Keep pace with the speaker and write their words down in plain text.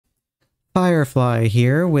Firefly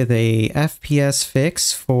here with a FPS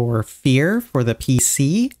fix for F.E.A.R for the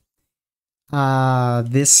PC.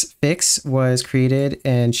 This fix was created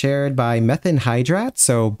and shared by Methanhydrat,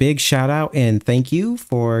 so big shout out and thank you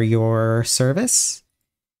for your service.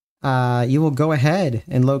 You will go ahead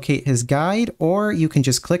and locate his guide, or you can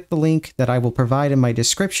just click the link that I will provide in my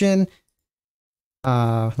description.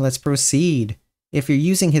 Let's proceed. If you're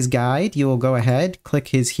using his guide, you will go ahead, click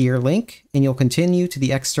his here link, and you'll continue to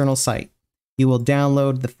the external site. You will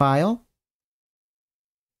download the file.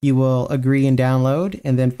 You will agree and download,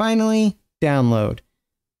 and then finally, download.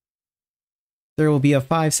 There will be a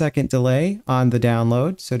 5-second delay on the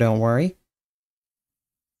download, so don't worry.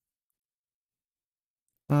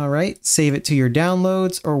 Alright, save it to your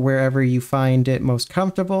downloads or wherever you find it most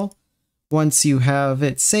comfortable. Once you have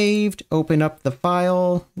it saved, open up the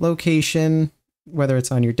file location, whether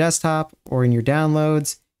it's on your desktop or in your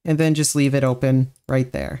downloads, and then just leave it open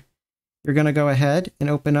right there. You're going to go ahead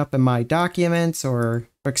and open up in My Documents or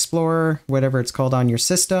Explorer, whatever it's called on your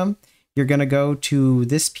system. You're going to go to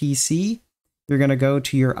this PC. You're going to go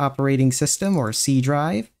to your operating system or C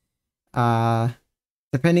drive.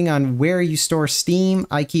 Depending on where you store Steam,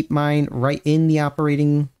 I keep mine right in the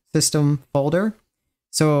operating system folder.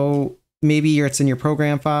 So maybe it's in your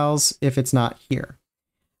program files if it's not here.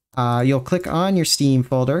 You'll click on your Steam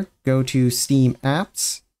folder, go to Steam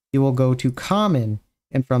Apps. You will go to Common.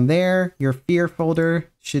 And from there, your F.E.A.R folder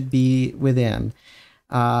should be within.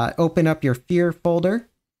 Open up your F.E.A.R folder.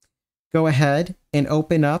 Go ahead and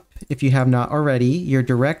open up, if you have not already, your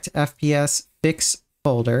direct FPS Fix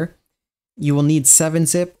folder. You will need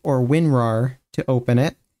 7-zip or WinRAR to open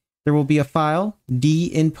it. There will be a file,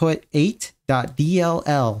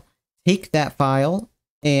 dinput8.dll. Take that file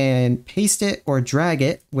and paste it or drag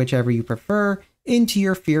it, whichever you prefer, into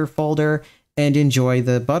your F.E.A.R folder, and enjoy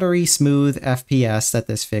the buttery smooth FPS that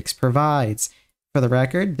this fix provides. For the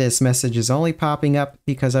record, this message is only popping up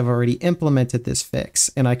because I've already implemented this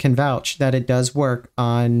fix, and I can vouch that it does work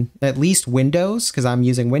on at least Windows, because I'm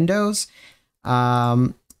using Windows.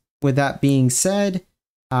 With that being said,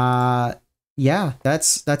 yeah,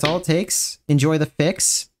 that's all it takes. Enjoy the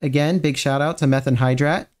fix. Again, big shout out to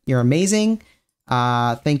Methanhydrat. You're amazing.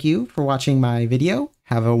 Thank you for watching my video.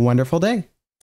 Have a wonderful day.